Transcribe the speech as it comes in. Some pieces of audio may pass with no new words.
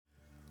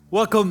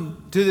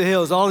Welcome to the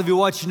Hills. All of you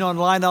watching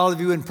online, all of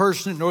you in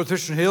person at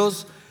Northwestern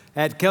Hills,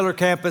 at Keller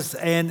Campus,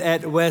 and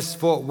at West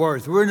Fort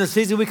Worth. We're in a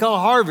season we call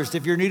Harvest.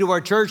 If you're new to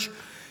our church,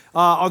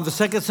 on the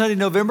second Sunday in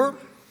November,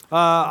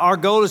 our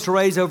goal is to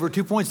raise over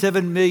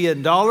 $2.7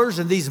 million,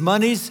 and these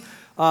monies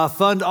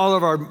fund all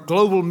of our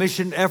global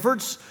mission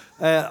efforts,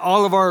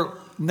 all of our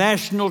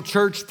national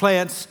church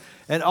plants,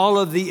 and all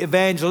of the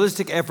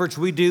evangelistic efforts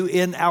we do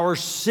in our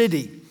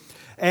city.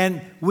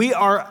 And we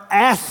are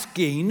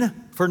asking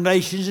for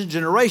nations and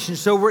generations.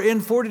 So we're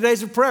in 40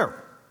 days of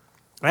prayer.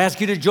 I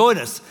ask you to join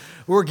us.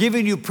 We're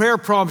giving you prayer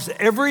prompts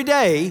every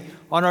day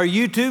on our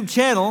YouTube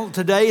channel.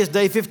 Today is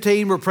day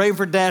 15. We're praying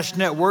for Dash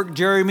Network.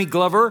 Jeremy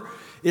Glover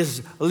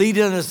is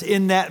leading us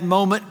in that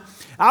moment.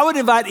 I would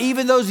invite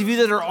even those of you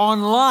that are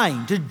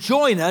online to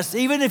join us,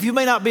 even if you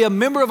may not be a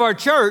member of our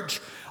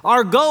church.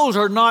 Our goals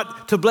are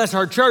not to bless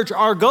our church.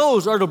 Our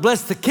goals are to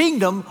bless the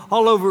kingdom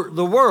all over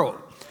the world.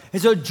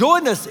 And so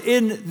join us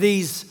in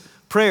these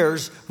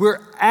prayers. We're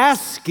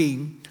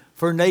asking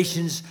for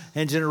nations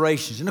and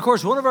generations. And of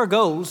course, one of our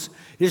goals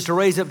is to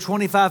raise up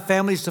 25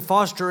 families to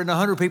foster and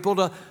 100 people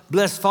to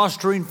bless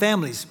fostering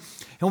families.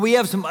 And we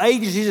have some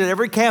agencies at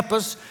every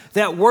campus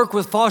that work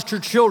with foster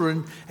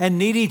children and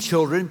needy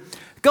children.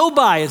 Go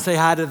by and say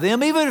hi to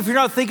them. Even if you're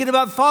not thinking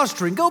about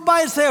fostering, go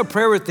by and say a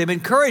prayer with them.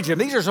 Encourage them.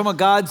 These are some of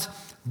God's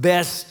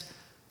best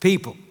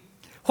people.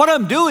 What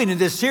I'm doing in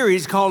this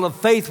series called A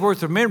Faith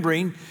Worth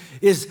Remembering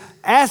is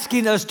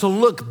asking us to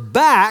look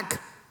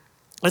back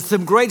at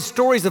some great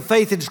stories of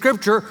faith in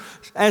Scripture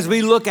as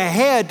we look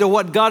ahead to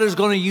what God is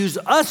going to use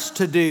us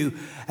to do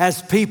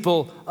as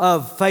people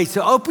of faith.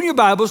 So open your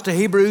Bibles to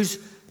Hebrews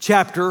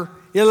chapter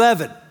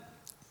 11.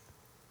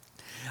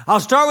 I'll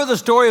start with a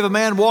story of a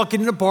man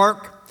walking in a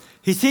park.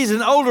 He sees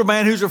an older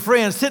man who's a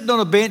friend sitting on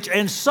a bench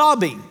and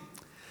sobbing.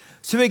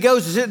 So he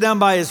goes to sit down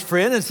by his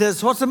friend and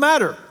says, "What's the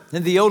matter?"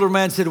 And the older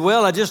man said,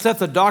 "Well, I just left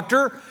the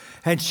doctor,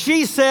 and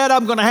she said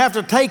I'm going to have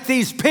to take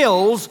these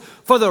pills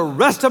for the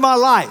rest of my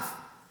life."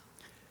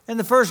 And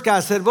the first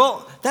guy said,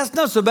 "Well, that's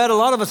not so bad. A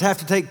lot of us have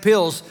to take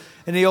pills."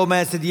 And the old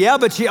man said, "Yeah,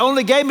 but she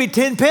only gave me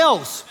 10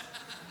 pills.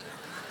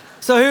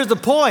 So here's the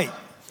point.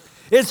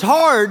 It's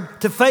hard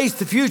to face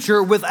the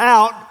future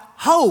without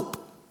hope.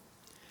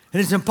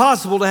 And it's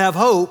impossible to have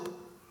hope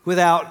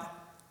without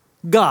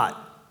God.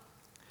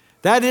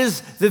 That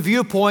is the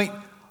viewpoint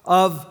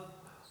of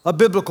a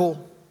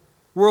biblical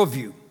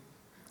worldview.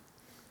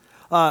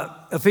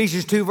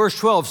 Ephesians 2 verse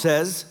 12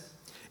 says,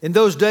 "In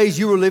those days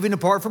you were living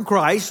apart from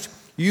Christ.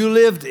 You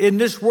lived in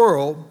this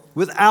world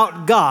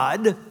without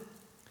God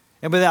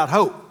and without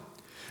hope."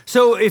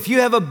 So if you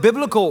have a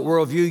biblical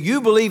worldview, you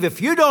believe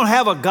if you don't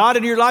have a God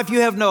in your life, you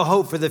have no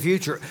hope for the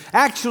future.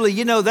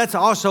 Actually, that's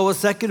also a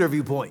secular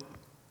viewpoint.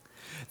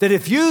 That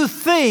if you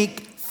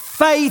think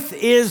faith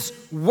is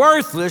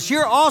worthless,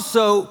 you're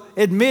also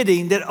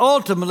admitting that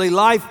ultimately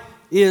life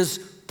is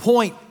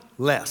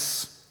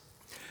pointless.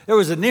 There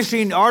was an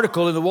interesting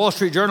article in the Wall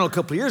Street Journal a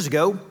couple of years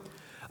ago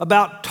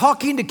about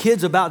talking to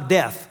kids about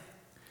death.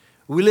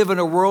 We live in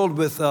a world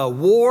with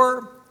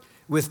war,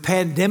 with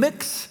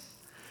pandemics.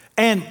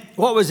 And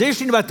what was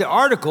interesting about the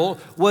article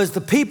was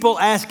the people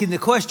asking the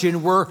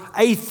question were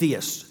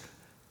atheists,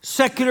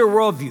 secular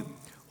worldview.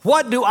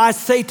 What do I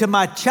say to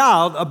my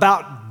child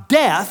about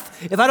death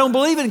if I don't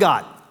believe in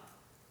God?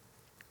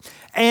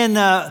 And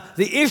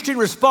the interesting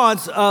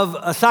response of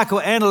a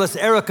psychoanalyst,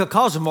 Erica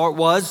Cosmore,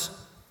 was,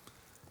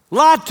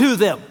 lie to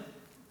them.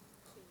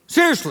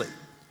 Seriously.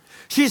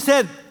 She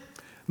said,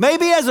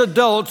 maybe as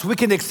adults we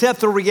can accept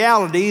the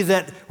reality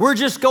that we're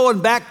just going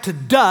back to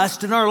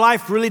dust and our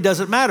life really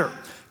doesn't matter.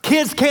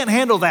 Kids can't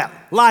handle that.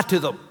 Lie to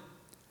them.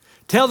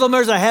 Tell them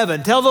there's a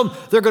heaven. Tell them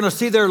they're going to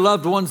see their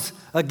loved ones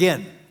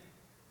again.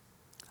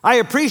 I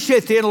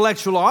appreciate the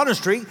intellectual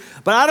honesty,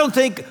 but I don't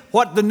think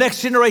what the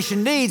next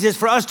generation needs is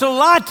for us to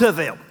lie to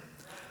them.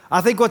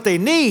 I think what they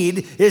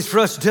need is for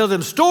us to tell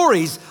them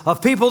stories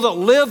of people that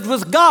lived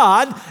with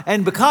God,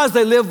 and because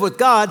they lived with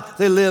God,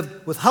 they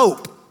lived with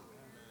hope.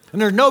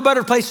 And there's no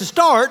better place to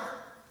start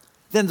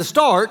than the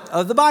start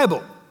of the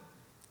Bible,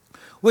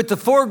 with the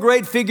four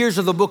great figures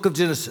of the book of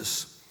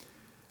Genesis: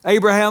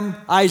 Abraham,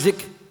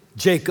 Isaac,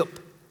 Jacob,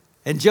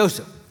 and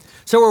Joseph.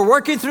 So we're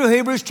working through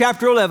Hebrews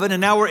chapter 11,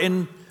 and now we're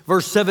in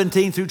verse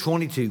 17 through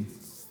 22.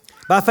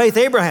 By faith,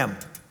 Abraham,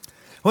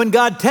 when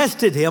God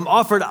tested him,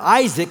 offered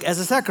Isaac as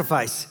a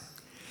sacrifice.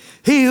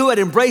 He who had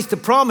embraced the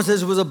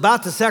promises was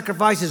about to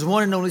sacrifice his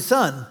one and only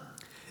son,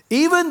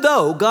 even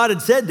though God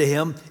had said to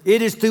him,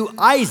 "It is through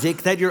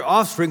Isaac that your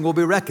offspring will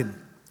be reckoned."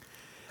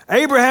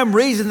 Abraham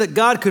reasoned that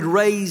God could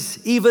raise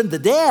even the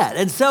dead.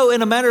 And so,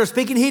 in a manner of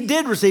speaking, he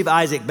did receive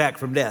Isaac back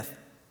from death.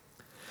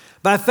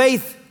 By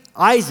faith,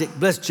 Isaac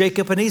blessed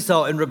Jacob and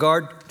Esau in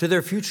regard to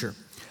their future.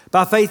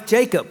 By faith,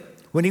 Jacob,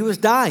 when he was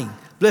dying,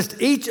 blessed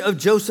each of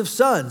Joseph's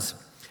sons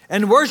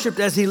and worshiped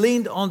as he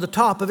leaned on the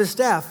top of his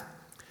staff.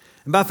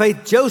 And by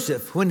faith,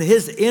 Joseph, when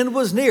his end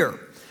was near,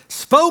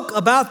 spoke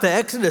about the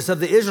exodus of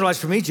the Israelites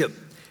from Egypt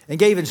and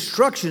gave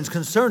instructions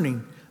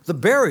concerning the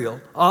burial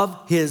of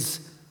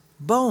his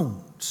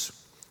bones.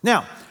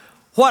 Now,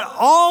 What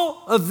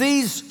all of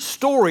these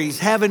stories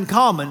have in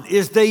common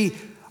is they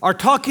are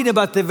talking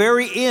about the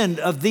very end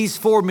of these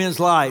four men's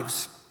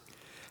lives.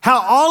 How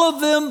all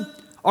of them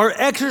are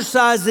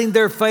exercising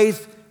their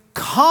faith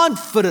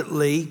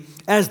confidently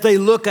as they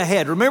look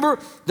ahead. Remember,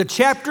 the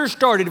chapter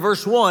started,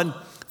 verse 1,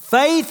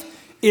 faith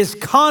is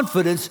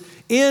confidence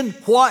in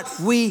what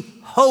we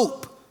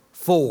hope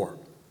for.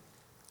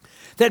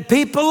 That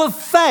people of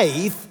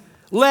faith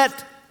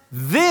let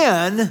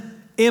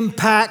then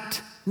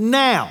impact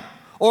now.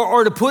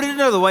 Or to put it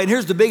another way, and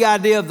here's the big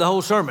idea of the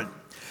whole sermon,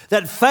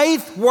 that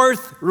faith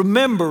worth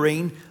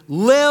remembering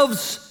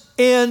lives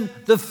in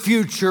the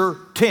future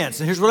tense.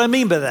 And here's what I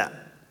mean by that.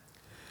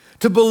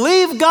 To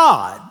believe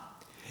God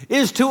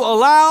is to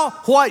allow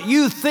what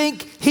you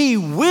think He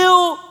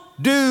will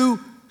do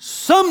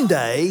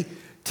someday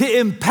to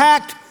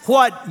impact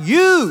what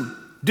you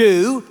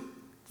do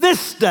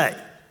this day.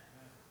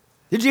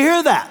 Did you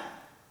hear that?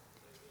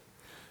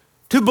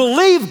 To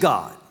believe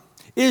God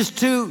is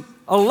to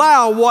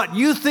allow what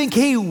you think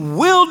He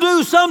will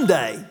do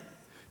someday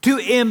to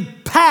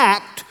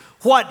impact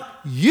what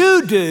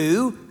you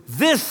do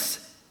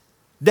this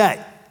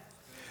day.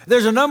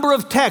 There's a number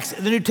of texts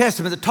in the New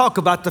Testament that talk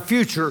about the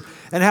future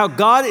and how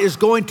God is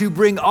going to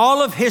bring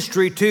all of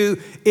history to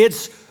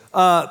its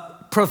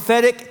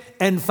prophetic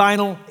and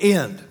final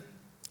end.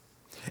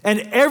 And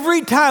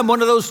every time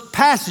one of those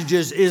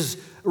passages is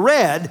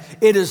read,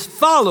 it is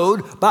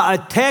followed by a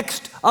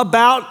text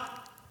about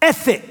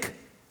ethic.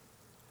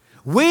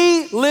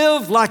 We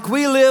live like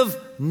we live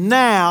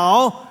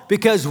now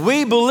because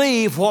we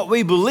believe what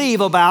we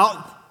believe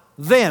about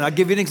then. I'll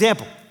give you an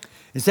example.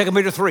 In 2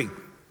 Peter 3,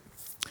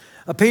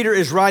 Peter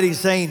is writing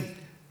saying,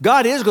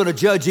 God is going to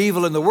judge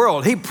evil in the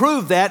world. He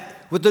proved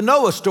that with the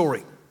Noah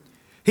story.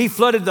 He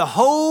flooded the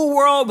whole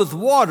world with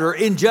water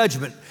in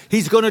judgment.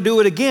 He's going to do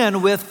it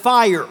again with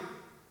fire.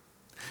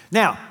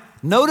 Now,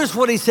 notice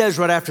what he says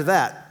right after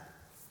that.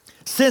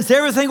 Since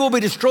everything will be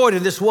destroyed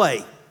in this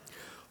way,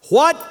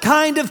 what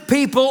kind of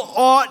people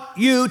ought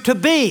you to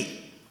be?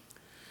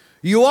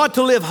 You ought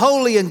to live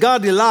holy and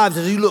godly lives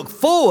as you look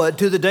forward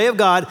to the day of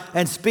God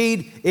and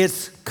speed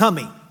its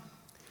coming.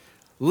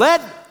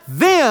 Let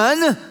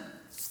then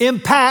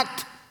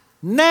impact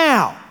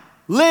now.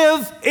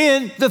 Live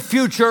in the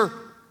future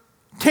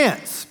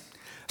tense.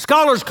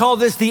 Scholars call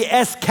this the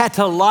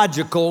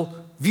eschatological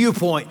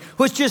viewpoint,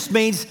 which just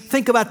means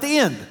think about the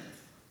end.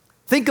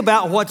 Think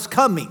about what's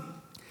coming.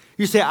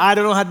 You say, I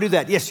don't know how to do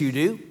that. Yes, you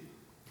do.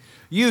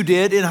 You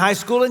did in high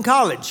school and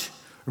college.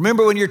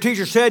 Remember when your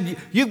teacher said,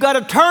 you've got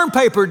a term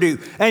paper due,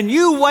 and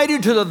you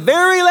waited to the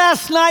very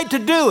last night to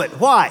do it.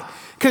 Why?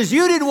 Because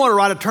you didn't want to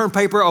write a term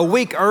paper a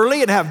week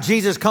early and have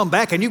Jesus come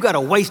back and you got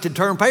a wasted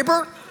term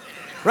paper,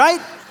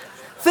 right?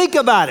 Think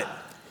about it.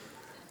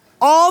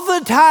 All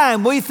the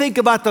time we think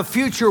about the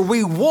future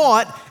we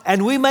want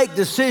and we make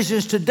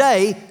decisions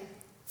today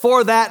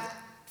for that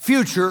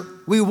future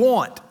we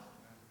want.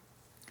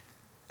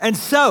 And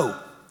so,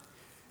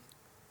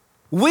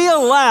 we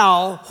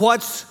allow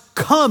what's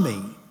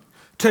coming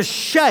to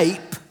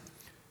shape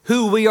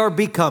who we are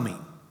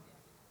becoming.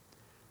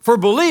 For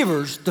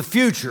believers, the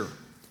future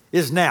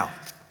is now.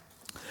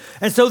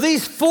 And so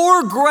these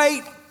four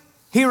great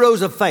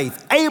heroes of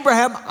faith,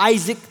 Abraham,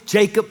 Isaac,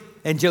 Jacob,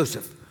 and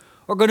Joseph,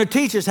 are going to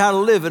teach us how to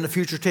live in the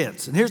future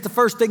tense. And here's the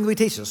first thing we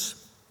teach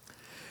us,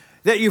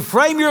 that you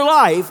frame your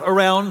life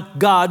around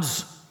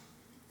God's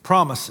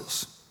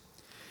promises.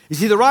 You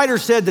see, the writer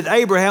said that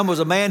Abraham was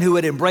a man who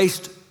had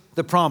embraced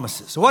the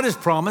promises. So what is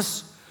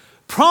promise?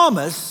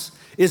 Promise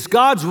is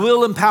God's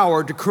will and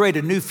power to create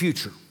a new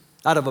future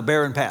out of a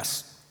barren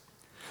past.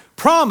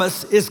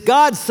 Promise is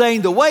God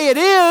saying the way it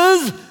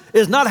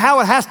is not how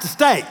it has to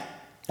stay.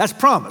 That's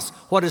promise.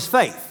 What is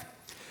faith?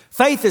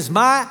 Faith is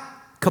my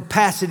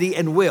capacity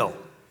and will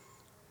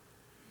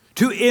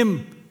to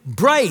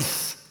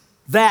embrace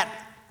that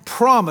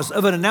promise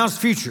of an announced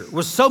future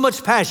with so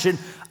much passion,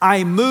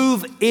 I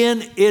move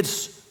in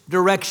its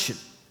direction.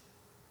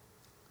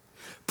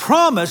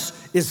 Promise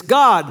is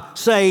God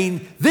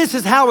saying, this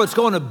is how it's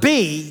going to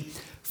be.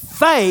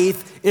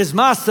 Faith is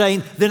my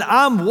saying, then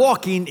I'm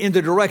walking in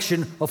the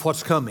direction of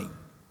what's coming.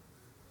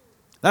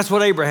 That's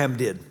what Abraham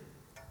did.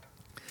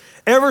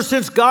 Ever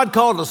since God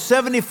called a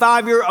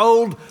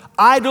 75-year-old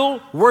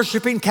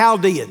idol-worshiping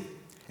Chaldean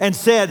and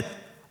said,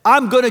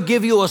 I'm going to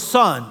give you a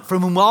son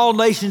from whom all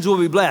nations will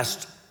be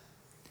blessed.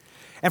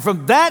 And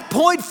from that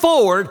point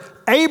forward,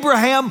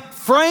 Abraham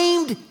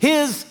framed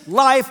his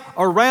life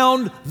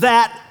around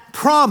that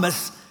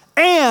promise,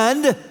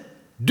 and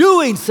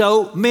doing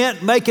so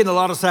meant making a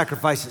lot of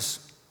sacrifices.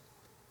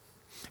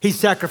 He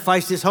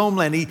sacrificed his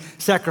homeland. He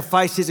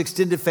sacrificed his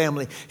extended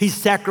family. He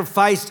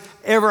sacrificed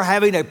ever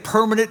having a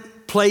permanent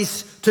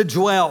place to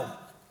dwell.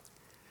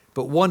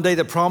 But one day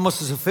the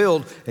promise is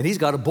fulfilled, and he's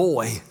got a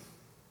boy.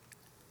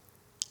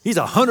 He's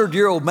a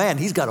 100-year-old man.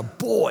 He's got a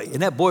boy,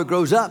 and that boy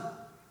grows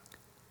up.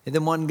 And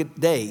then one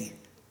day,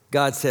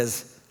 God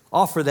says,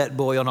 offer that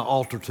boy on an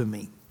altar to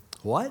me.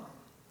 What?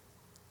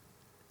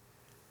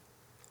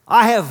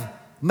 I have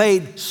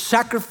made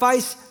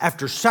sacrifice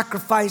after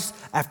sacrifice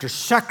after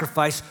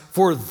sacrifice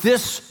for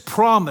this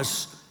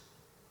promise.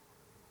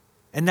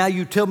 And now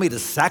you tell me to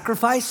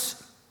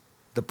sacrifice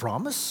the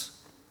promise?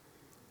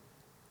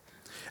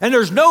 And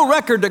there's no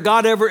record that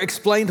God ever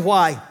explained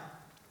why.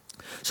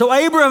 So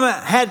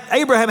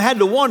Abraham had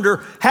to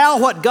wonder how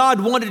what God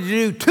wanted to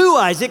do to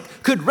Isaac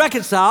could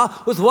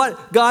reconcile with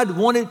what God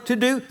wanted to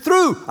do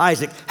through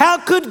Isaac. How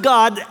could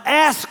God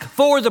ask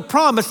for the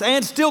promise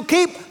and still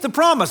keep the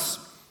promise?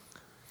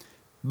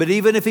 But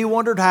even if he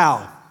wondered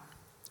how,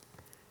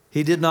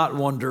 he did not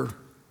wonder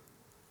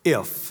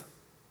if.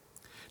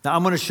 Now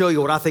I'm going to show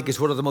you what I think is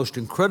one of the most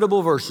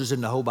incredible verses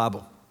in the whole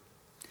Bible.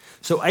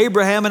 So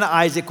Abraham and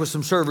Isaac with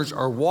some servants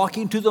are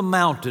walking to the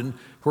mountain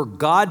where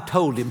God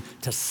told him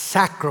to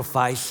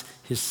sacrifice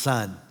his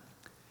son.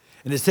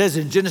 And it says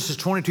in Genesis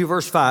 22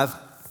 verse 5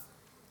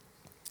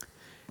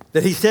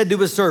 that he said to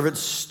his servants,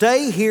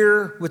 "Stay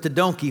here with the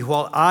donkey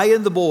while I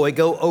and the boy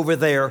go over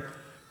there.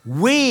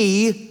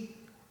 We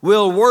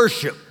will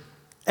worship.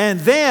 And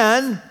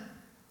then,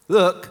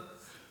 look,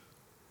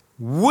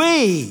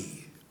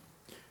 we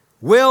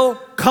will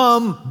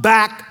come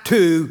back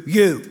to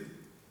you."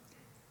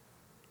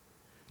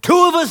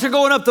 Two of us are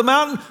going up the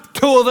mountain,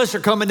 two of us are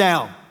coming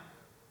down.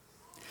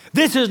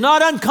 This is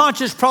not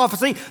unconscious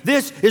prophecy.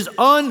 This is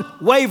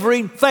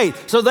unwavering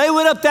faith. So they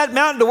went up that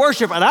mountain to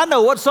worship, and I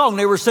know what song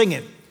they were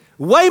singing.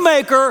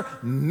 Waymaker,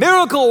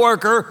 miracle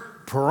worker,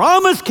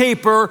 promise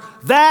keeper,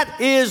 that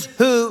is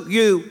who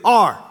you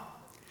are.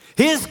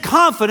 His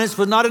confidence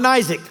was not in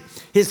Isaac.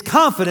 His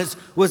confidence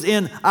was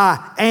in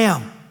I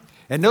am.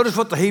 And notice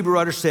what the Hebrew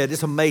writer said.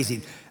 It's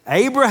amazing.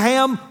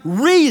 Abraham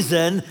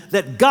reasoned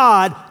that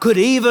God could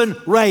even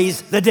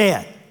raise the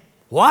dead.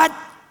 What?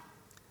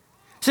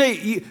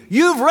 See,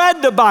 you've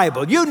read the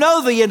Bible. You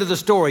know the end of the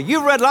story.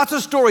 You've read lots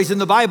of stories in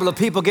the Bible of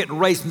people getting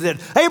raised from the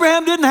dead.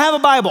 Abraham didn't have a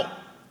Bible.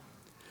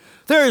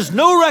 There is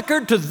no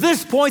record to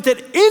this point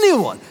that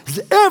anyone has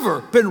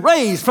ever been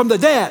raised from the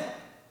dead.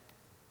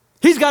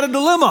 He's got a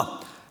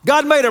dilemma.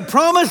 God made a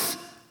promise.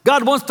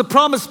 God wants the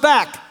promise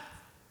back.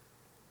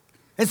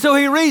 And so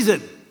he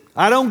reasoned,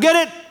 I don't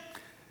get it,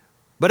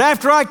 but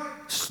after I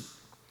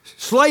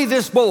slay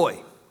this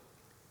boy,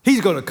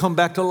 he's going to come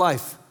back to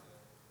life.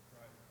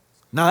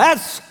 Now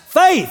that's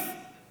faith.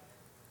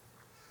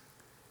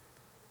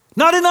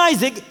 Not in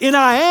Isaac, in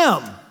I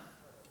am.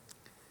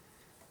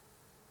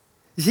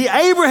 You see,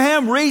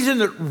 Abraham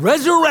reasoned that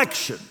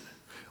resurrection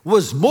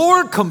was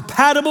more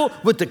compatible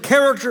with the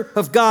character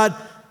of God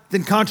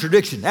than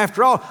contradiction.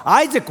 After all,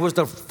 Isaac was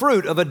the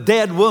fruit of a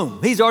dead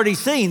womb. He's already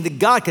seen that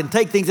God can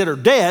take things that are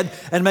dead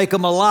and make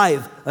them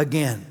alive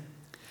again.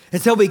 And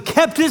so he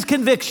kept his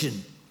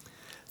conviction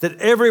that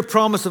every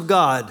promise of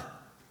God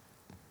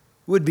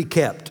would be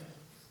kept.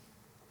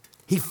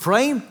 He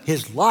framed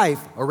his life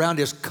around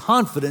his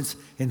confidence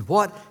in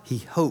what he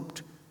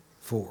hoped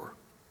for.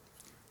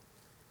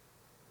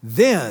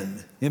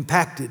 Then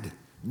impacted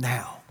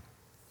now.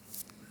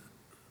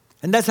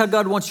 And that's how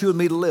God wants you and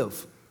me to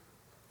live.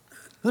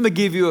 Let me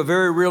give you a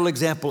very real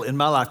example in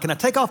my life. Can I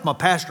take off my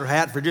pastor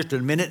hat for just a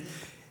minute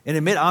and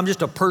admit I'm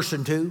just a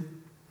person too?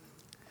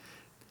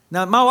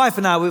 Now, my wife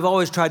and I, we've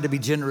always tried to be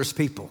generous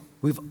people.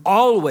 We've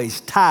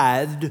always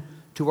tithed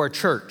to our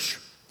church.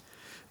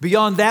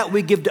 Beyond that,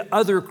 we give to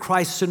other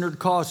Christ-centered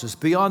causes.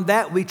 Beyond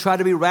that, we try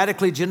to be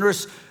radically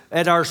generous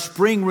at our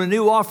spring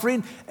renew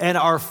offering and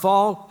our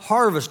fall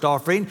harvest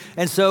offering.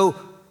 And so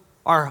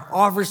our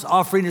harvest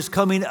offering is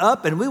coming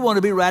up, and we want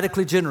to be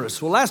radically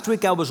generous. Well, last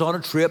week I was on a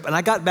trip, and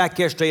I got back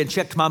yesterday and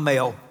checked my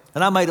mail,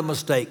 and I made a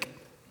mistake.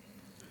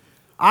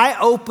 I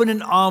opened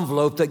an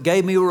envelope that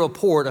gave me a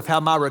report of how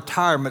my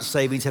retirement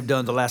savings have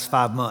done the last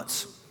 5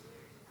 months.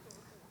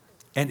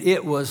 And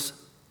it was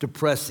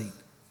depressing.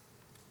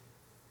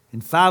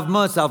 In 5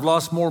 months, I've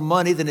lost more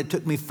money than it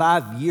took me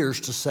 5 years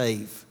to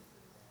save.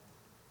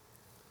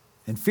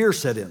 And fear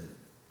set in.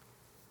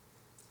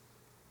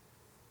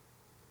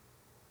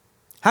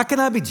 How can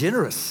I be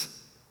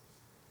generous?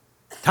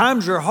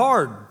 Times are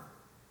hard.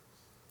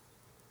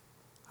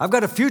 I've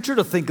got a future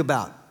to think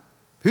about.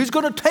 Who's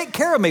going to take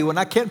care of me when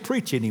I can't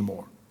preach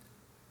anymore?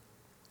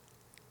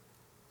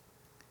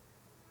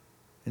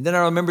 And then I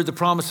remembered the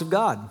promise of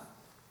God.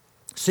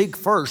 Seek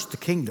first the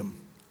kingdom.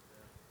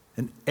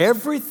 And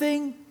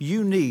everything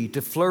you need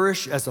to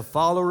flourish as a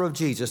follower of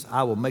Jesus,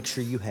 I will make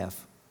sure you have.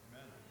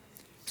 Amen.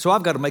 So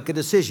I've got to make a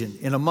decision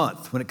in a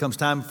month when it comes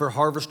time for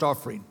harvest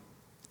offering.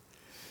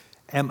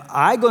 Am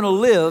I going to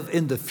live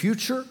in the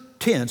future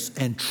tense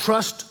and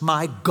trust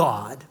my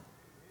God?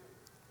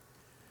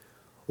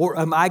 Or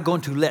am I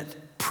going to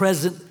let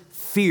present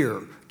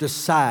fear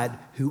decide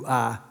who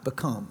I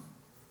become?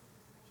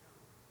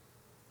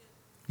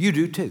 You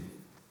do too.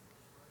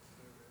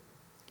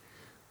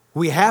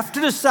 We have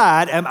to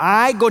decide, am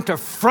I going to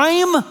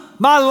frame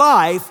my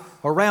life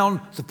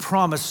around the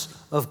promise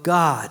of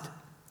God?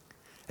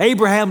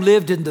 Abraham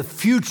lived in the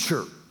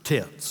future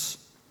tense,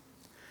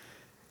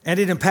 and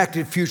it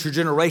impacted future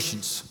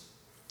generations.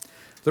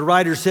 The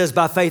writer says,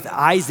 by faith,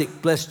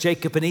 Isaac blessed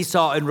Jacob and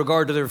Esau in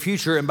regard to their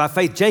future, and by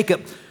faith,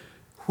 Jacob,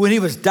 when he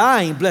was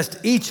dying, blessed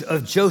each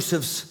of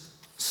Joseph's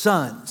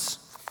sons.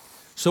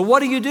 So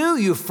what do?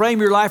 You frame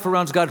your life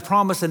around God's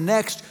promise, and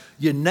next,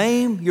 you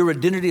name your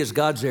identity as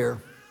God's heir.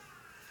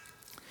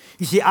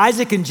 You see,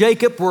 Isaac and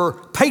Jacob were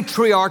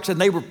patriarchs and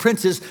they were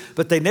princes,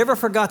 but they never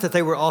forgot that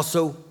they were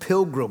also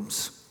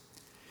pilgrims.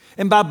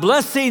 And by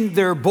blessing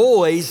their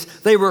boys,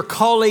 they were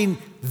calling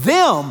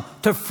them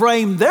to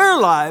frame their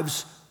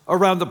lives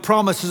around the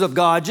promises of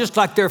God, just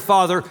like their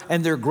father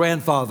and their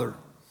grandfather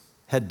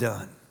had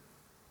done.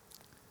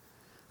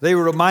 They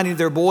were reminding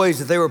their boys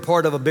that they were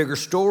part of a bigger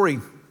story.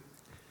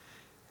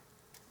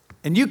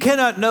 And you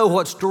cannot know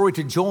what story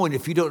to join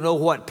if you don't know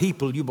what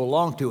people you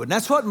belong to. And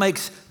that's what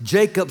makes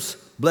Jacob's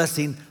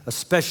blessing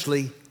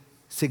especially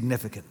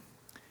significant.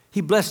 He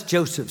blessed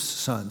Joseph's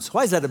sons.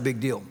 Why is that a big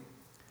deal?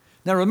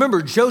 Now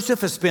remember,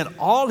 Joseph has spent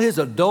all his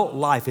adult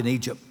life in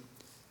Egypt.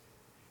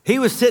 He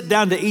was sent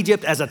down to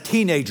Egypt as a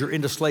teenager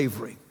into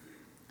slavery.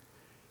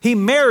 He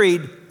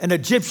married an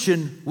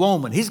Egyptian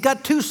woman. He's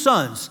got 2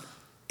 sons,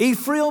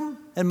 Ephraim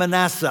and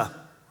Manasseh,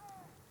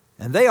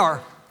 and they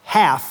are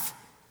half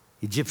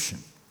Egyptian.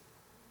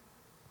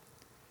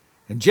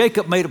 And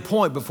Jacob made a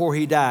point before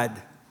he died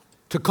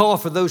to call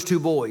for those 2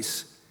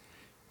 boys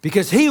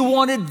because he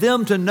wanted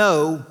them to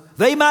know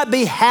they might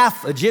be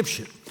half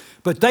Egyptian,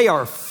 but they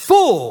are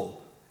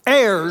full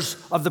heirs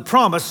of the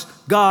promise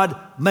God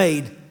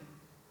made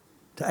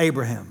to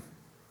Abraham.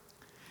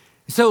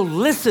 So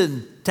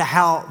listen to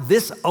how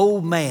this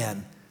old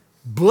man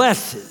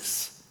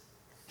blesses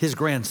his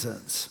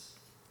grandsons.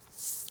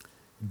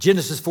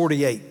 Genesis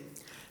 48.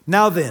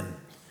 Now then,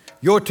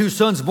 your 2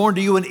 sons born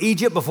to you in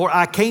Egypt before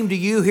I came to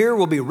you here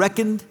will be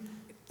reckoned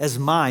as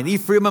mine.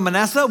 Ephraim and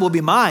Manasseh will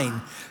be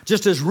mine,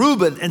 just as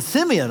Reuben and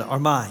Simeon are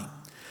mine.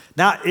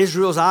 Now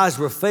Israel's eyes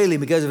were failing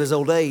because of his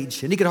old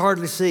age, and he could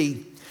hardly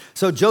see.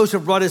 So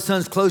Joseph brought his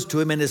sons close to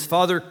him, and his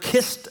father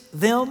kissed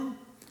them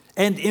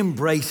and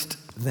embraced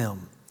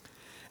them.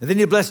 And then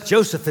he blessed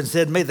Joseph and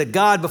said, may the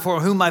God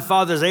before whom my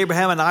fathers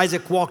Abraham and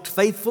Isaac walked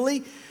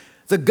faithfully,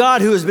 the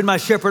God who has been my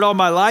shepherd all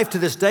my life to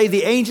this day,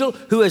 the angel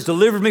who has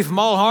delivered me from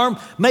all harm,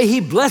 may he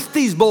bless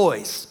these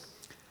boys.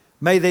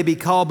 May they be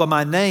called by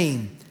my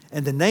name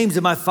and the names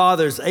of my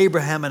fathers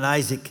Abraham and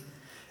Isaac.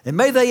 And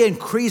may they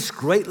increase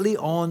greatly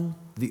on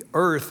the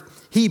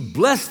earth. He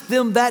blessed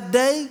them that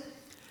day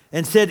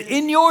and said,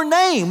 in your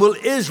name will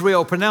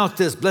Israel pronounce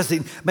this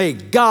blessing. May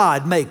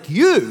God make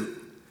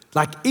you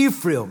like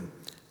Ephraim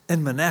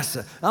and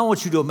Manasseh. I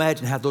want you to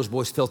imagine how those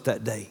boys felt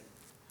that day.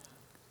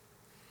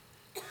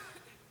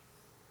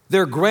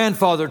 Their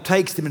grandfather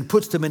takes them and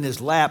puts them in his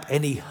lap,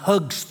 and he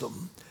hugs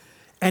them,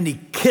 and he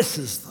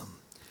kisses them,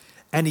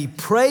 and he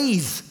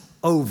prays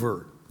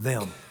over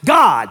them.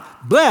 God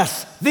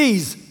bless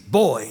these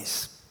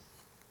boys.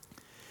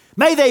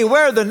 May they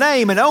wear the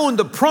name and own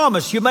the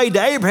promise you made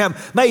to Abraham.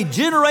 May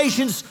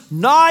generations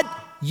not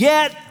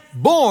yet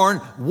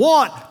born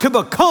want to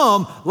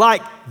become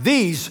like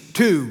these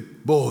 2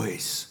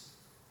 boys.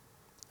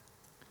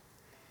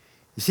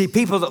 You see,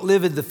 people that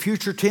live in the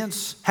future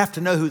tense have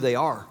to know who they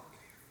are.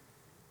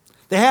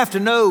 They have to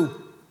know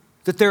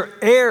that they're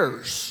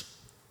heirs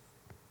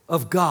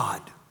of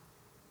God.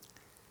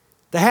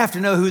 They have to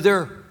know who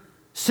their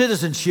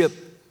citizenship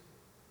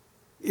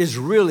is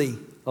really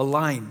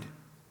aligned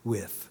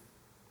with.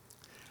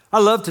 I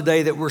love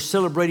today that we're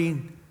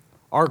celebrating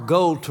our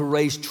goal to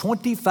raise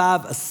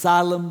 25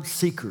 asylum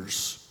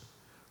seekers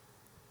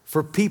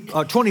for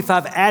people,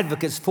 25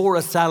 advocates for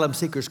asylum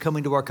seekers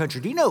coming to our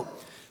country. Do you know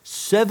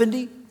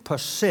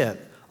 70%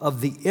 of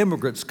the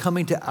immigrants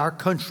coming to our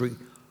country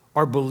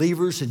are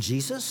believers in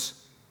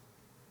Jesus?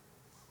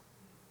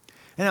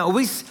 And now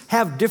we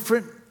have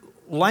different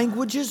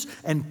languages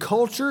and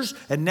cultures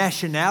and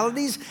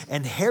nationalities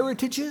and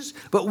heritages,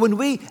 but when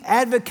we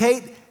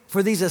advocate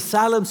for these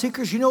asylum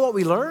seekers, you know what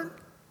we learn?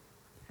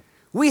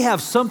 We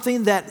have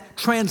something that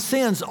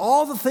transcends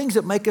all the things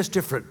that make us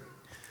different.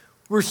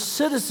 We're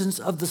citizens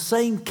of the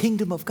same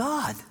kingdom of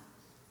God.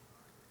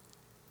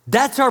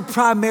 That's our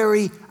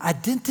primary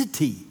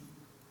identity.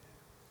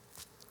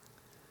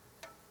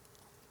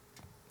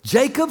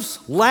 Jacob's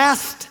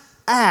last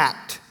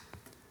act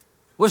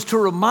was to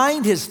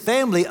remind his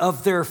family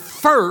of their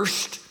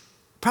first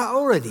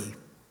priority.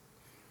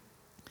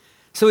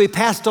 So he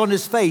passed on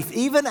his faith,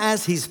 even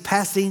as he's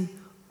passing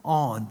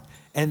on.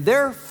 And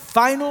their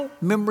final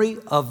memory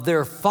of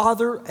their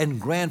father and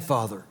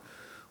grandfather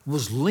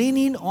was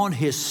leaning on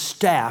his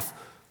staff,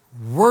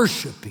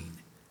 worshiping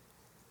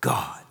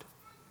God.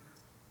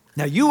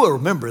 Now you will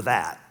remember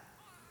that.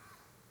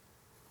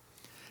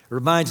 It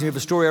reminds me of a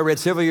story I read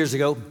several years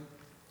ago.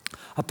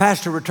 A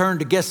pastor returned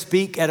to guest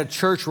speak at a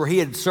church where he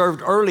had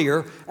served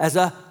earlier as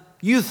a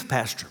youth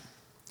pastor.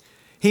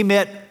 He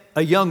met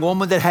a young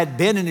woman that had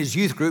been in his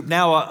youth group,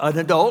 now an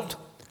adult,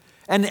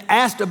 and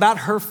asked about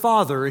her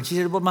father. And she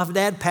said, well, my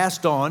dad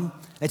passed on.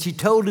 And she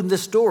told him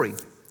this story.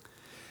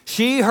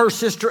 She, her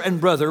sister, and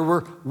brother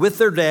were with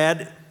their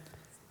dad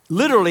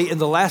literally in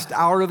the last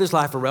hour of his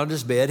life around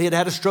his bed. He had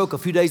had a stroke a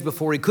few days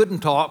before. He couldn't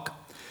talk.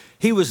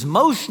 He was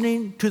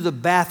motioning to the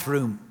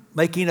bathroom,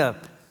 making a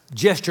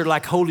gesture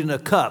like holding a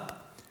cup.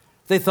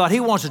 They thought, he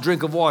wants a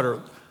drink of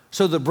water.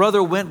 So the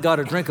brother went, got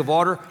a drink of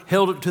water,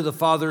 held it to the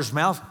father's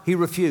mouth. He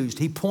refused.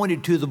 He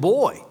pointed to the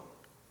boy.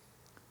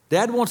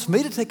 Dad wants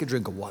me to take a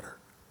drink of water.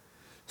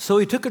 So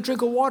he took a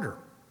drink of water.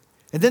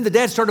 And then the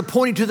dad started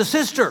pointing to the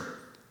sister.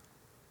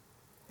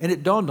 And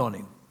it dawned on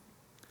him.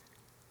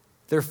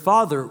 Their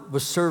father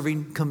was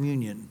serving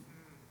communion.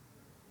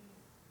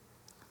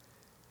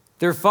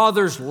 Their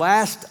father's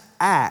last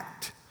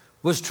act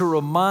was to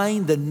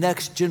remind the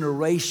next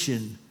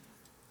generation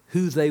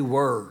who they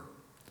were,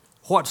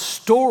 what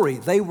story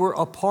they were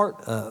a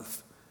part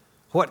of,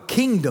 what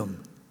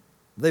kingdom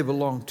they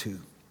belonged to.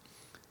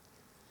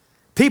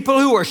 People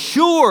who are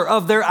sure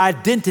of their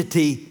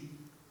identity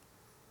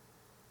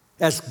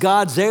as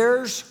God's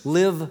heirs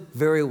live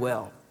very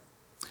well.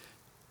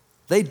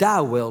 They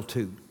die well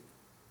too.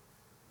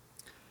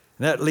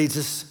 And that leads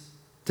us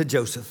to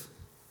Joseph.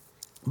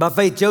 By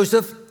faith,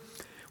 Joseph,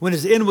 when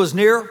his end was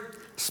near,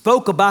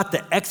 spoke about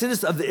the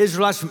exodus of the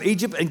Israelites from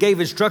Egypt and gave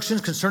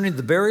instructions concerning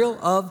the burial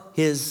of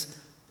his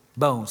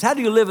bones. How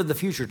do you live in the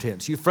future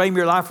tense? You frame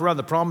your life around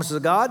the promises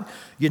of God.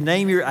 You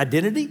name your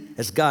identity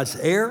as God's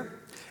heir,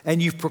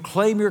 and you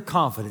proclaim your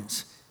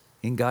confidence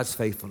in God's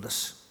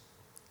faithfulness.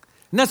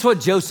 And that's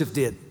what Joseph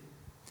did.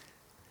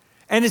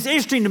 And it's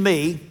interesting to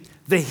me,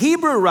 the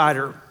Hebrew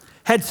writer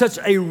had such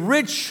a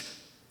rich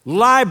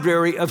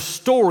library of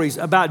stories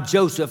about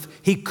Joseph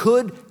he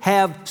could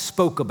have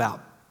spoke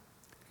about.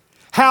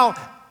 How,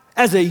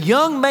 as a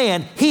young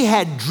man, he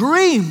had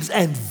dreams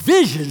and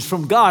visions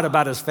from God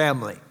about his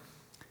family.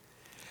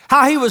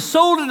 How he was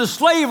sold into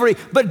slavery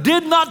but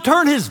did not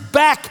turn his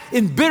back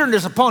in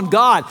bitterness upon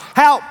God.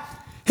 How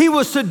he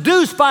was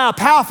seduced by a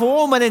powerful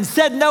woman and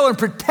said no and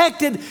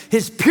protected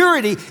his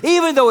purity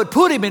even though it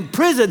put him in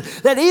prison.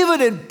 That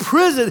even in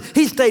prison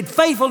he stayed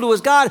faithful to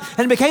his God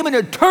and became an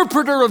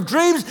interpreter of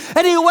dreams,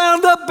 and he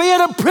wound up being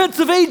a prince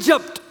of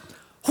Egypt.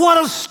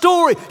 What a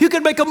story. You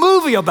could make a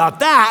movie about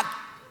that.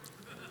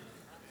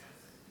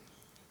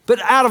 But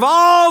out of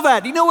all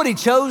that, you know what he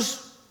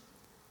chose?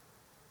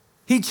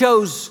 He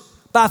chose,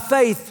 by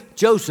faith,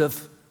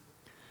 Joseph,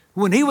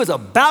 when he was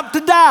about to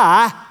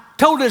die,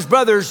 told his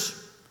brothers,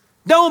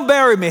 don't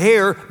bury me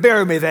here,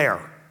 bury me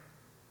there.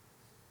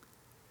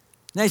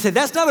 Now he said,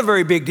 that's not a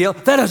very big deal.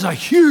 That is a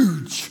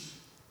huge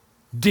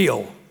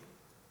deal.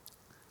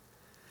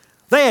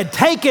 They had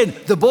taken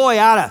the boy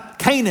out of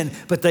Canaan,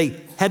 but they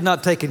had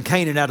not taken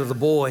Canaan out of the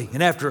boy.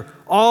 And after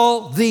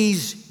all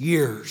these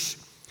years,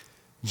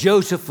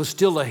 Joseph was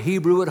still a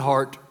Hebrew at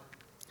heart,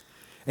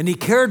 and he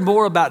cared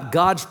more about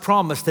God's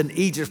promise than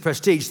Egypt's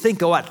prestige.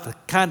 Think about the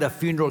kind of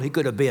funeral he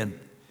could have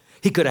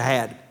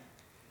had.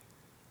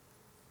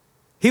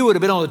 He would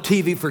have been on the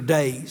TV for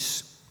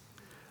days.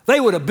 They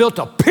would have built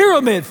a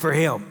pyramid for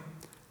him.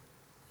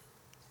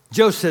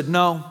 Joseph said,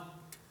 no,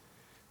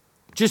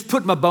 just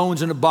put my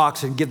bones in a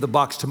box and give the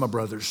box to my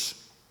brothers.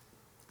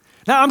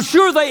 Now, I'm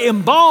sure they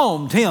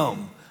embalmed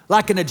him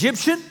like an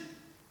Egyptian,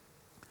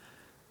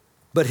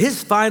 but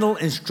his final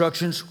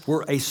instructions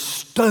were a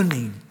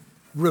stunning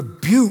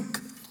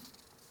rebuke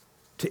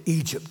to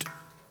Egypt.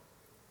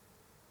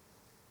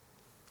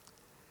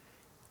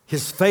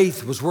 His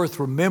faith was worth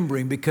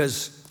remembering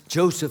because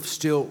Joseph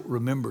still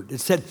remembered. It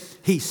said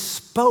he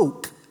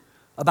spoke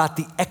about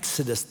the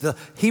Exodus. The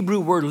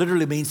Hebrew word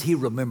literally means he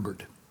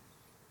remembered.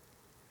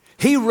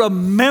 He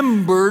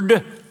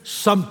remembered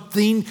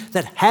something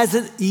that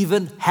hasn't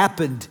even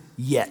happened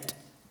yet.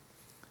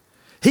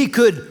 He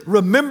could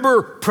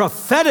remember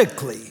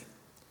prophetically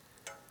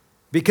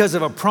because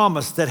of a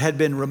promise that had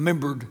been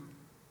remembered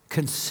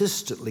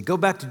consistently. Go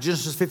back to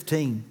Genesis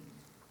 15.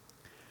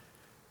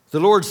 The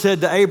Lord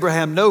said to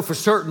Abraham, know for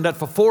certain that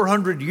for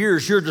 400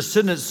 years your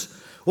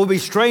descendants will be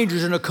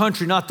strangers in a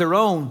country not their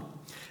own.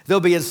 They'll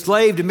be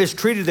enslaved and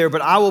mistreated there,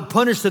 but I will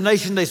punish the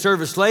nation they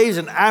serve as slaves,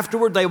 and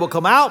afterward they will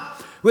come out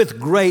with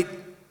great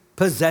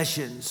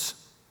possessions.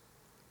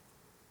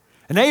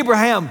 And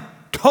Abraham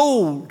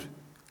told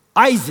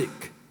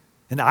Isaac,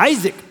 and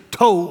Isaac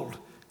told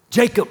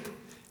Jacob,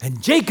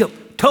 and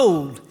Jacob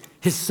told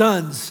his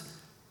sons,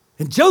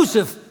 and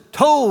Joseph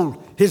told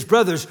his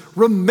brothers.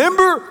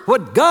 Remember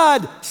what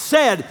God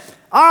said.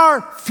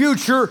 Our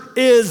future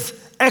is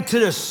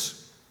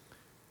Exodus.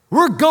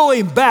 We're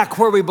going back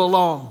where we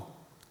belong.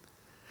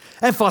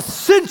 And for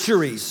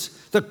centuries,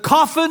 the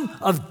coffin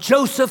of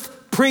Joseph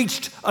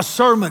preached a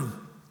sermon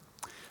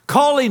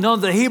calling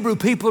on the Hebrew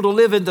people to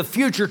live in the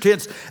future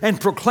tense and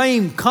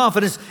proclaim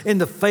confidence in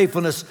the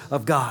faithfulness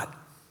of God.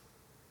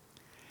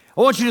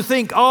 I want you to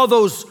think all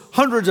those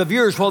hundreds of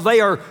years while they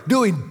are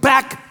doing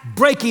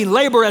back-breaking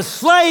labor as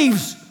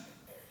slaves.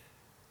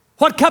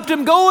 What kept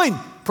them going?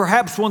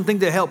 Perhaps one thing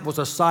that helped was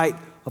a sight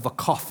of a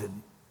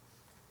coffin.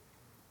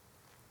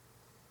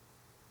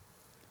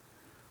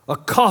 A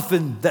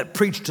coffin that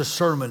preached a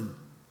sermon.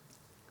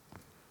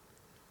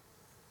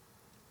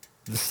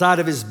 The sight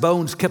of his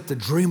bones kept the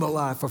dream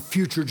alive for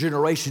future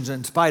generations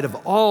in spite of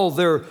all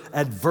their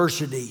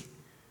adversity.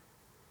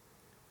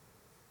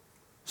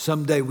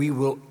 Someday we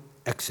will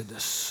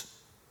Exodus.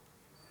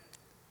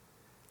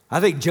 I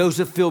think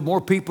Joseph filled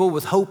more people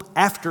with hope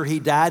after he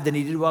died than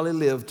he did while he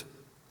lived.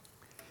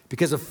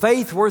 Because a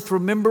faith worth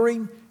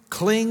remembering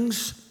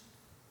clings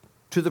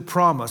to the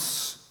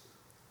promise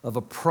of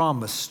a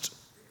promised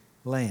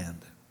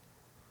land.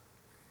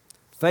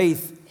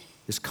 Faith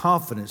is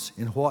confidence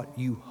in what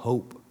you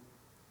hope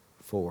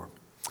for.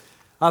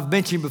 I've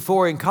mentioned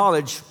before, in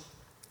college,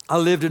 I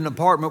lived in an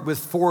apartment with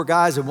 4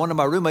 guys, and one of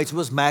my roommates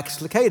was Max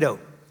Lucado.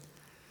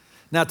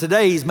 Now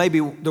today, he's maybe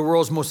the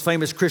world's most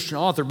famous Christian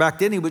author. Back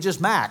then, he was just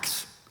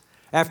Max.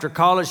 After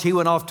college, he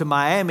went off to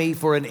Miami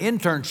for an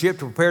internship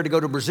to prepare to go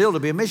to Brazil to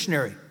be a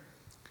missionary.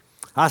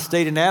 I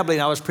stayed in Atchley,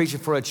 and I was preaching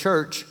for a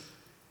church.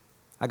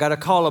 I got a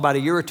call about a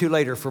year or 2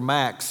 later from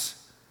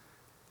Max.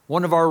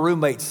 One of our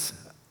roommates,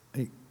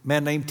 a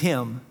man named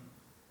Tim,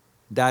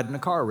 died in a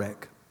car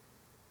wreck.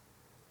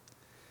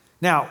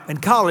 Now, in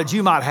college,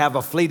 you might have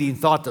a fleeting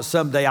thought that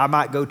someday I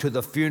might go to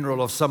the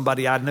funeral of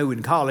somebody I knew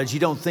in college.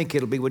 You don't think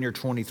it'll be when you're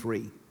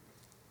 23.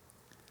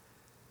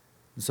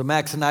 And so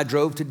Max and I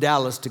drove to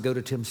Dallas to go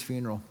to Tim's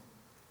funeral.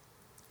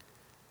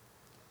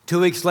 2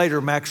 weeks later,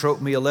 Max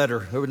wrote me a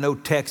letter. There were no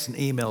texts and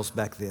emails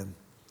back then.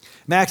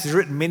 Max has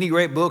written many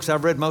great books.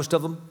 I've read most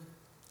of them.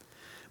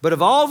 But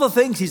of all the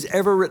things he's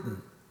ever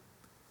written,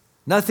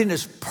 nothing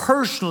has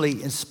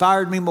personally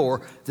inspired me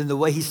more than the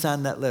way he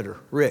signed that letter.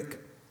 Rick,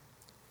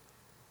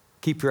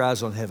 keep your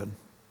eyes on heaven.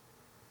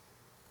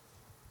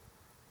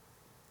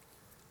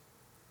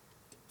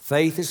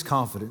 Faith is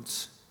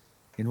confidence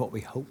in what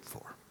we hope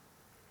for.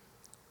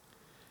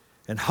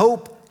 And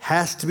hope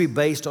has to be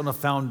based on a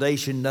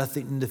foundation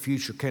nothing in the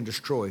future can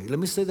destroy. Let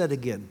me say that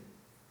again.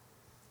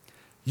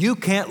 You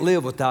can't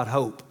live without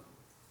hope.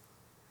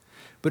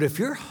 But if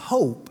your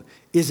hope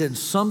is in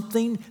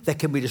something that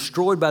can be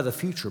destroyed by the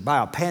future,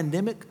 by a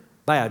pandemic,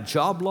 by a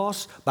job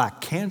loss, by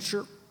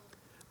cancer,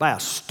 by a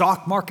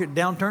stock market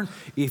downturn,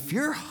 if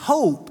your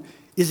hope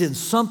is in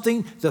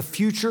something the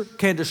future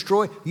can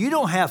destroy, you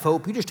don't have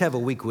hope, you just have a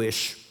weak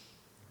wish.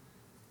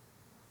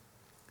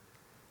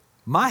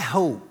 My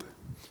hope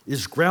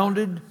is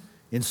grounded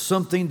in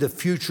something the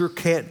future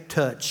can't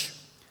touch.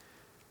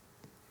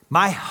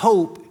 My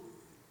hope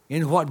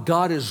in what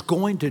God is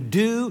going to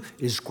do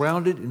is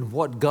grounded in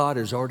what God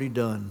has already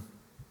done.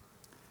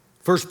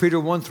 1 Peter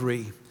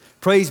 1:3.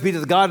 Praise be to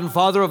the God and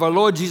Father of our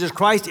Lord Jesus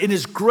Christ. In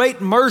His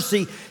great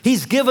mercy,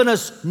 He's given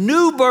us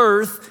new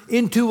birth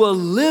into a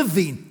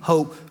living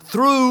hope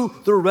through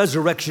the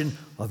resurrection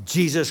of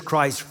Jesus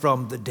Christ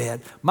from the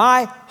dead.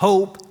 My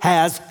hope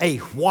has a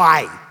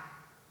why.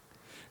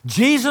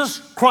 Jesus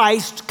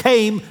Christ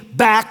came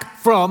back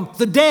from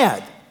the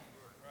dead.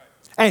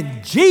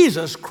 And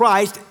Jesus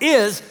Christ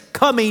is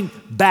coming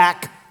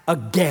back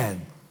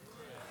again.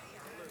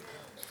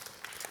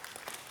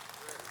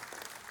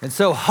 And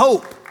so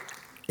hope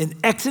in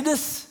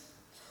Exodus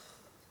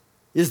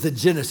is the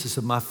genesis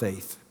of my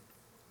faith.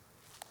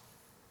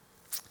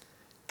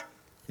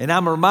 And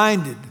I'm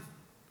reminded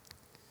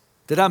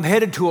that I'm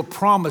headed to a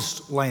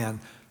promised land,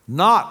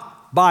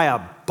 not by a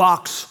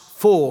box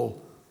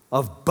full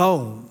of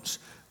bones,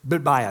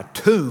 but by a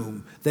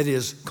tomb that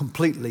is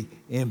completely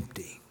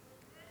empty.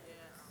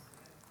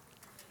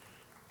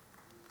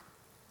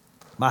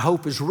 My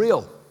hope is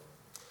real.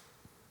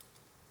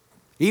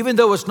 Even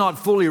though it's not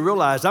fully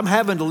realized, I'm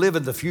having to live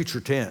in the future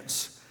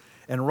tense.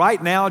 And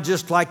right now,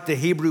 just like the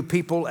Hebrew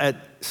people at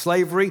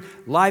slavery,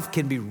 life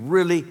can be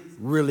really,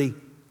 really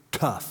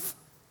tough.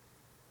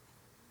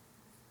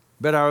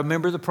 But I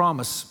remember the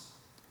promise.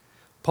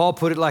 Paul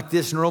put it like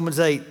this in Romans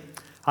 8.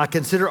 I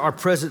consider our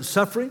present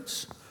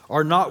sufferings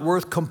are not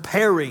worth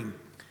comparing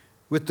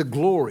with the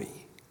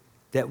glory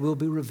that will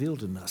be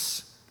revealed in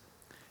us.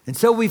 And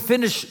so we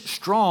finish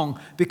strong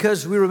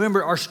because we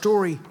remember our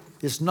story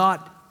is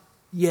not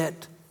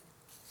yet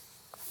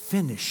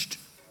finished.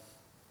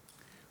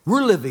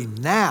 We're living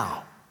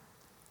now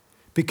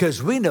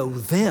because we know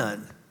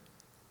then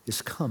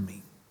is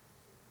coming.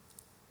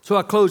 So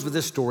I close with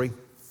this story.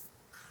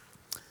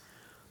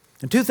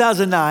 In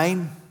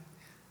 2009,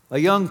 a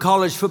young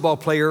college football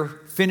player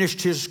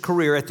finished his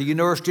career at the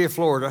University of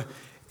Florida.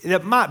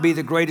 It might be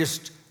the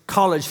greatest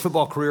college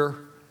football career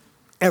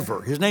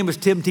ever. His name was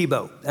Tim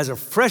Tebow. As a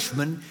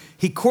freshman,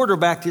 he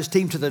quarterbacked his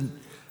team to the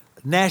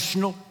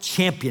national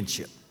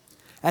championship.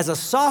 As a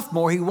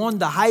sophomore, he won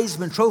the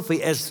Heisman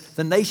Trophy as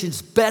the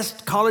nation's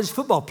best college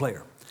football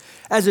player.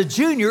 As a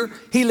junior,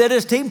 he led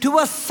his team to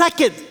a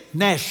second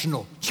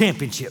national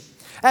championship.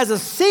 As a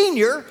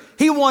senior,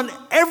 he won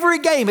every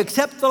game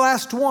except the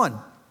last one.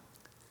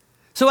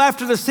 So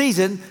after the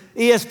season,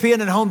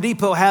 ESPN and Home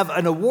Depot have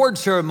an award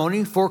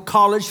ceremony for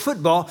college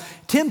football.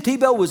 Tim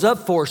Tebow was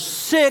up for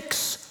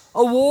 6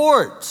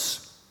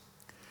 awards.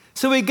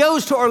 So he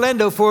goes to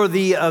Orlando for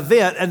the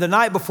event, and the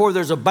night before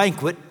there's a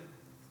banquet,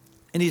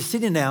 and he's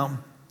sitting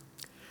down.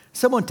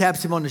 Someone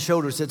taps him on the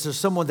shoulder and says, there's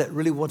someone that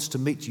really wants to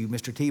meet you,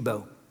 Mr.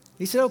 Tebow.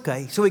 He said,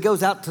 okay. So he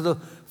goes out to the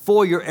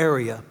foyer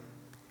area,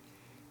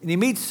 and he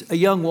meets a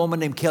young woman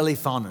named Kelly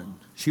Fonan.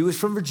 She was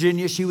from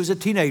Virginia. She was a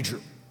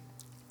teenager.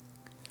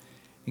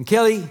 And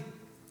Kelly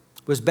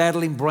was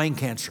battling brain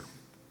cancer.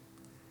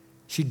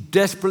 She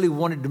desperately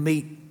wanted to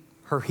meet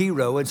her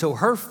hero, and so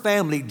her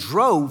family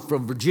drove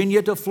from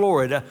Virginia to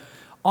Florida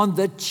on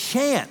the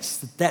chance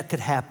that that could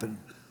happen.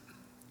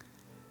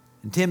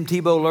 And Tim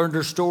Tebow learned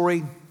her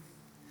story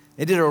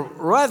and did a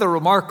rather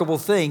remarkable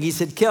thing. He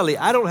said, Kelly,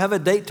 I don't have a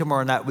date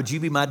tomorrow night. Would you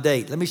be my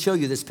date? Let me show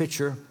you this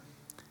picture.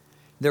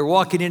 They're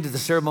walking into the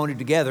ceremony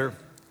together.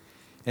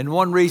 And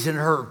one reason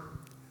her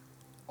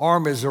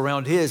arm is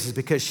around his is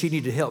because she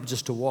needed help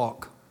just to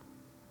walk.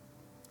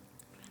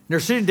 And they're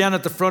sitting down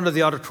at the front of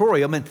the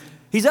auditorium, and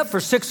he's up for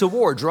 6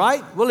 awards,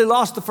 right? Well, he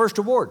lost the first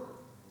award.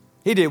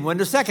 He didn't win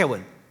the second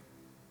one.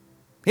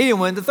 He didn't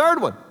win the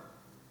third one.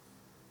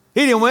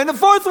 He didn't win the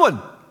fourth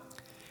one.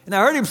 And I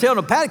heard him say on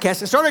a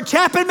podcast, it started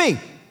chapping me.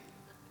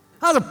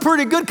 I was a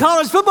pretty good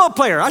college football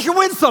player. I should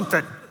win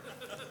something.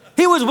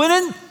 He was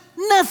winning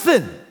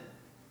nothing.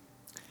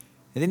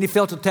 And then he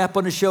felt a tap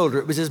on his shoulder.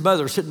 It was his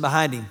mother sitting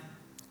behind him.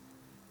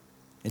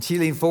 And she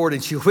leaned forward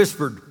and she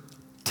whispered,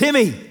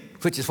 Timmy,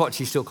 which is what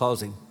she still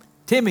calls him.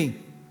 Timmy,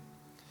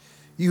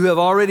 you have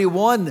already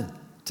won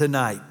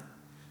tonight.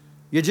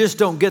 You just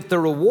don't get the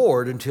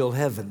reward until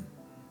heaven.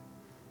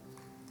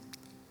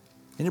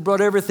 And it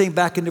brought everything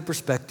back into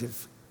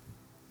perspective.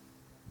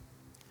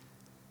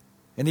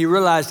 And he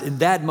realized in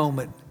that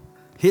moment,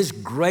 his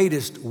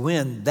greatest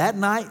win that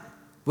night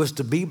was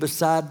to be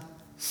beside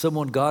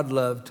someone God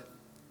loved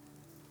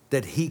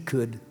that he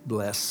could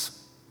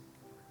bless.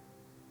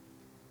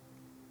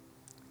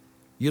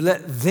 You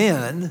let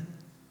then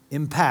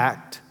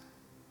impact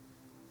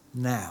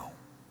now.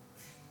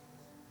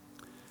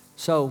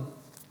 So,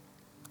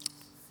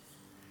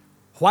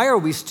 why are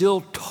we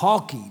still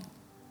talking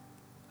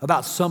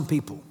about some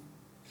people?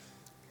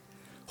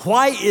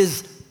 Why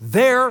is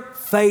their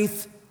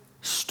faith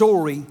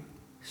story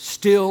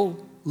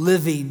still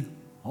living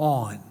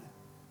on?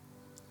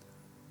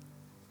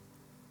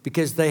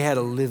 Because they had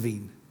a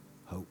living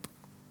hope.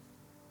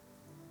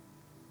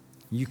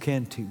 You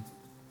can too.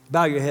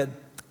 Bow your head.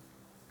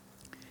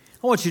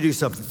 I want you to do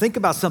something. Think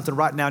about something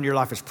right now in your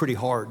life that's pretty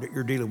hard that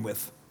you're dealing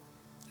with.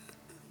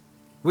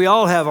 We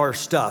all have our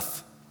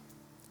stuff.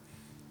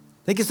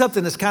 Think of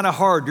something that's kind of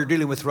hard you're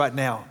dealing with right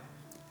now.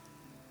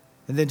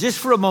 And then just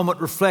for a moment,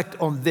 reflect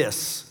on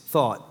this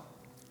thought.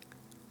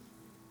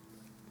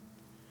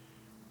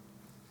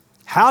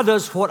 How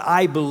does what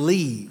I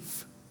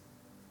believe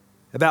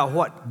about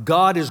what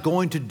God is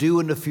going to do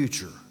in the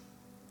future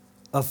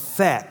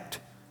affect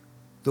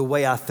the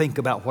way I think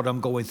about what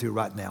I'm going through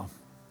right now?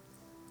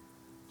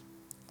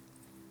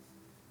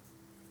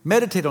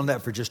 Meditate on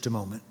that for just a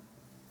moment.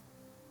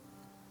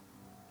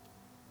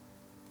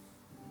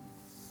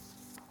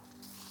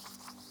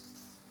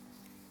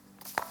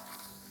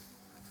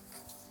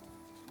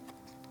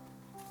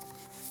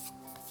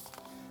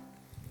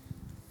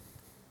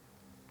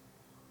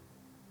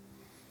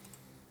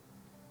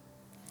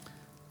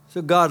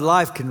 So God,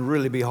 life can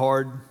really be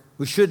hard.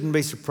 We shouldn't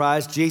be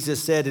surprised.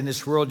 Jesus said, in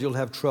this world you'll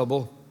have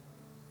trouble.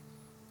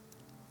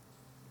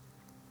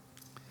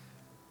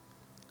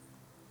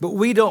 But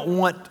we don't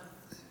want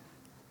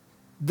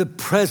the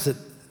present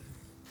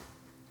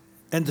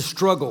and the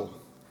struggle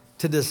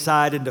to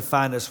decide and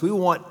define us. We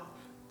want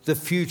the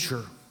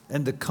future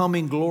and the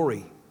coming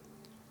glory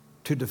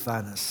to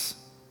define us.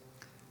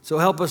 So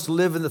help us to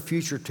live in the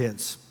future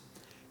tense.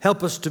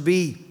 Help us to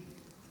be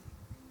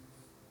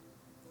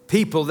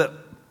people that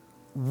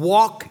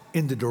walk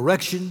in the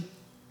direction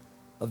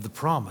of the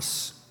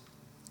promise.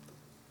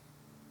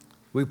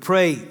 We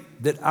pray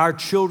that our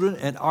children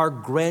and our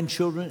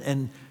grandchildren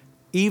and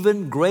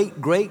even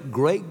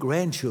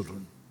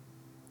great-great-great-grandchildren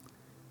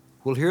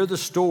will hear the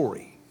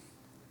story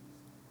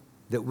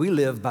that we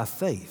live by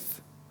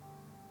faith.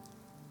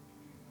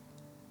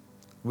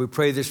 We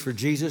pray this for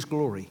Jesus'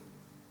 glory.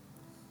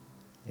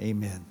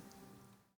 Amen.